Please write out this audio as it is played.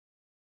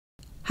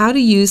How to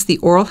use the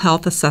Oral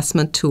Health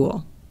Assessment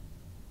Tool.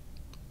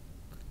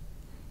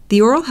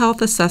 The Oral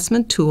Health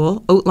Assessment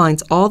Tool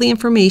outlines all the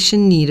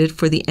information needed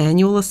for the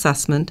annual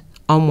assessment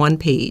on one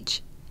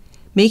page,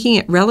 making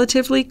it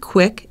relatively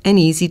quick and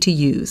easy to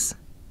use.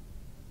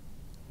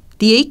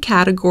 The 8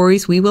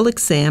 categories we will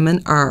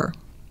examine are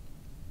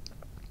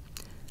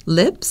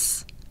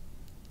lips,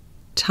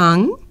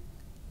 tongue,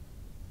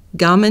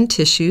 gum and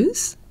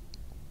tissues,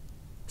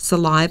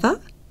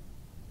 saliva,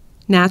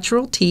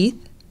 natural teeth,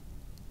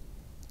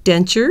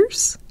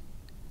 dentures,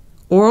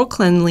 oral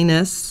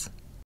cleanliness,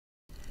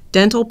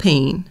 dental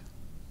pain.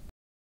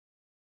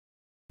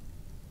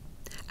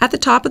 At the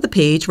top of the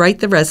page, write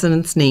the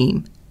resident's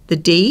name, the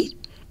date,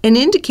 and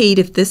indicate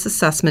if this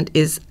assessment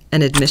is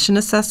an admission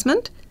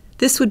assessment.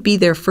 This would be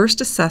their first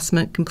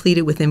assessment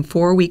completed within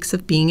 4 weeks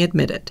of being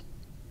admitted.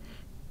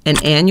 An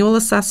annual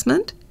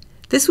assessment.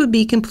 This would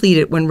be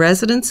completed when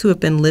residents who have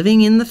been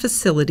living in the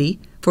facility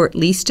for at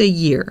least a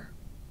year.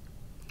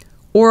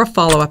 Or a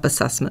follow-up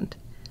assessment.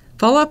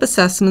 Follow-up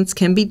assessments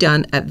can be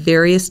done at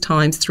various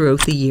times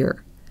throughout the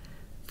year.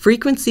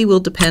 Frequency will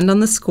depend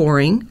on the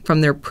scoring from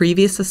their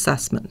previous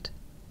assessment.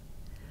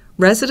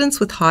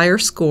 Residents with higher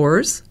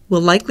scores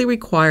will likely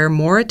require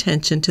more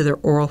attention to their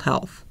oral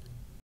health.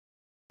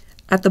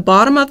 At the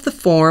bottom of the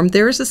form,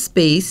 there is a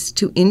space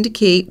to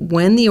indicate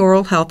when the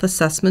oral health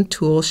assessment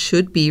tool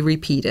should be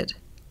repeated.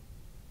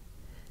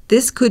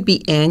 This could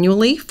be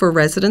annually for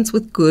residents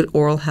with good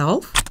oral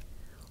health,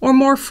 or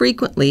more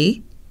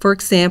frequently, for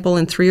example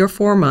in 3 or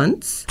 4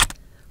 months,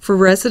 for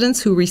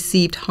residents who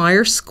received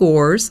higher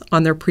scores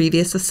on their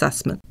previous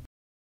assessment.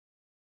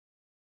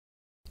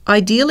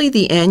 Ideally,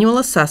 the annual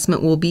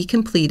assessment will be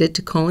completed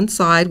to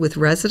coincide with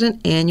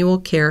resident annual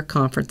care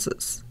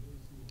conferences.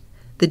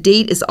 The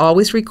date is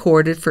always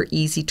recorded for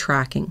easy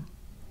tracking.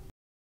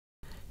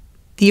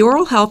 The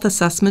Oral Health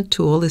Assessment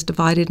Tool is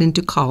divided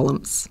into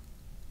columns.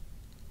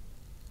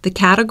 The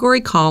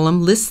category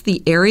column lists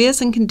the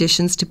areas and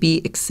conditions to be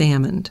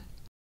examined.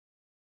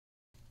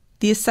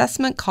 The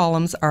assessment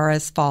columns are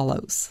as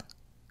follows.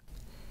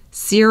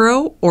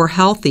 0 or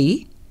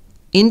healthy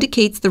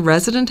indicates the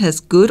resident has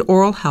good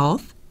oral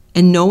health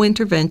and no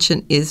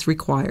intervention is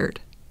required.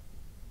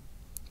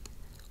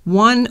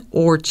 1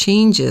 or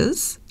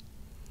changes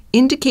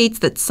indicates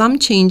that some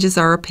changes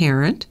are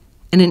apparent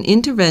and an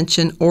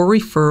intervention or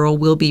referral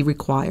will be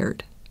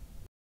required.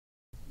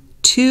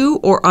 2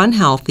 or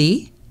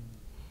unhealthy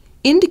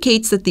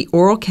indicates that the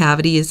oral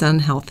cavity is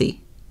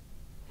unhealthy.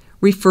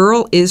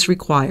 Referral is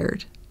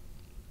required.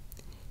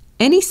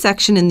 Any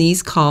section in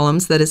these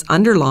columns that is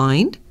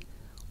underlined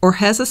or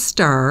has a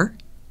star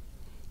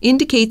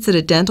indicates that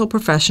a dental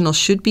professional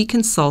should be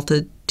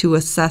consulted to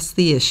assess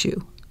the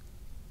issue.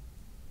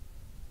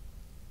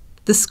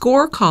 The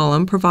score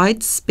column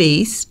provides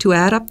space to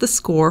add up the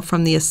score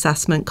from the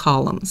assessment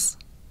columns.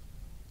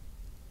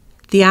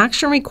 The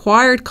action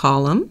required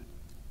column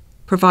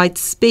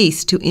provides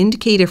space to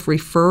indicate if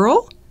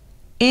referral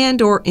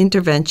and/or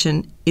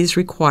intervention is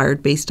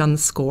required based on the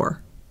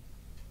score.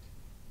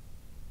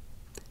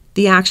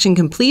 The action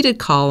completed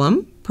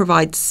column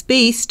provides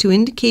space to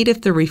indicate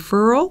if the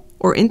referral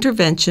or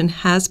intervention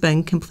has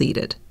been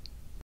completed.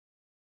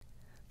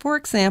 For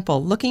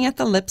example, looking at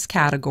the lips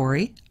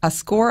category, a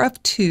score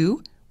of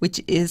 2,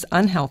 which is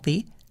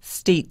unhealthy,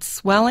 states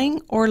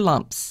swelling or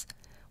lumps,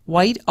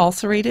 white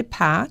ulcerated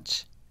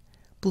patch,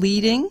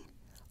 bleeding,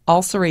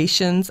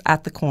 ulcerations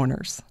at the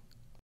corners.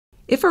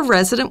 If a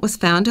resident was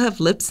found to have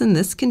lips in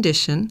this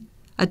condition,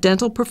 a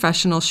dental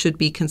professional should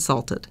be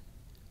consulted.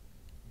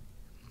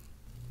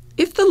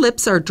 If the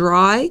lips are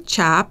dry,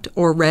 chapped,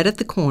 or red at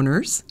the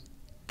corners,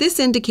 this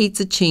indicates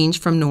a change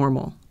from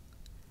normal.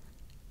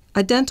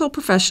 A dental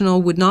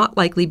professional would not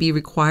likely be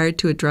required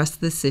to address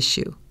this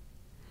issue,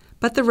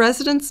 but the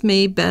residents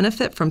may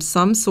benefit from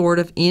some sort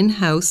of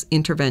in-house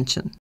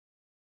intervention.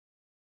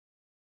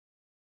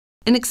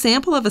 An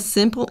example of a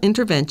simple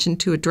intervention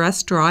to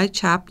address dry,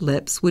 chapped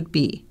lips would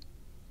be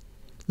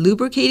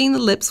lubricating the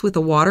lips with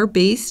a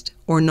water-based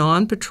or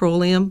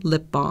non-petroleum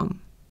lip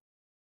balm.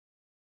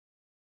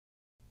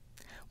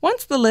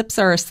 Once the lips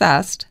are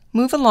assessed,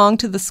 move along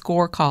to the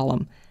score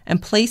column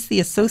and place the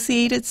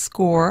associated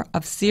score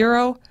of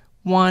 0,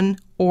 1,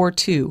 or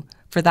 2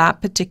 for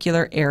that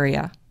particular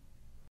area.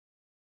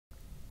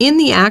 In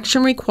the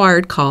action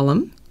required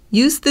column,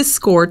 use this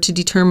score to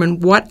determine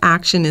what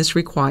action is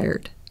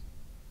required.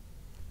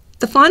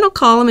 The final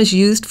column is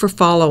used for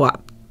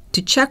follow-up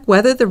to check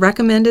whether the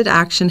recommended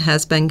action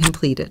has been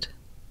completed.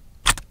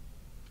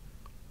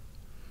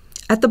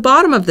 At the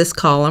bottom of this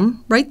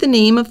column, write the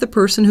name of the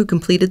person who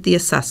completed the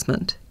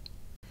assessment.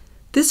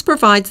 This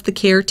provides the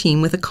care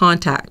team with a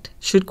contact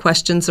should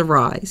questions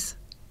arise.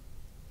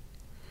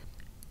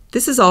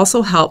 This is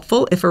also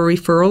helpful if a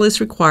referral is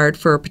required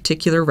for a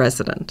particular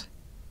resident.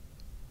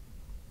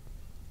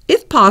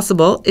 If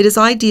possible, it is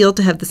ideal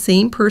to have the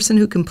same person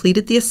who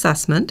completed the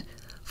assessment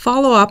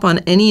follow up on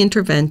any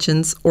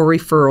interventions or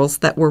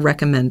referrals that were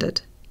recommended.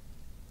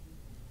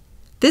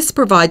 This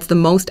provides the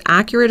most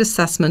accurate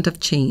assessment of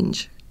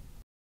change.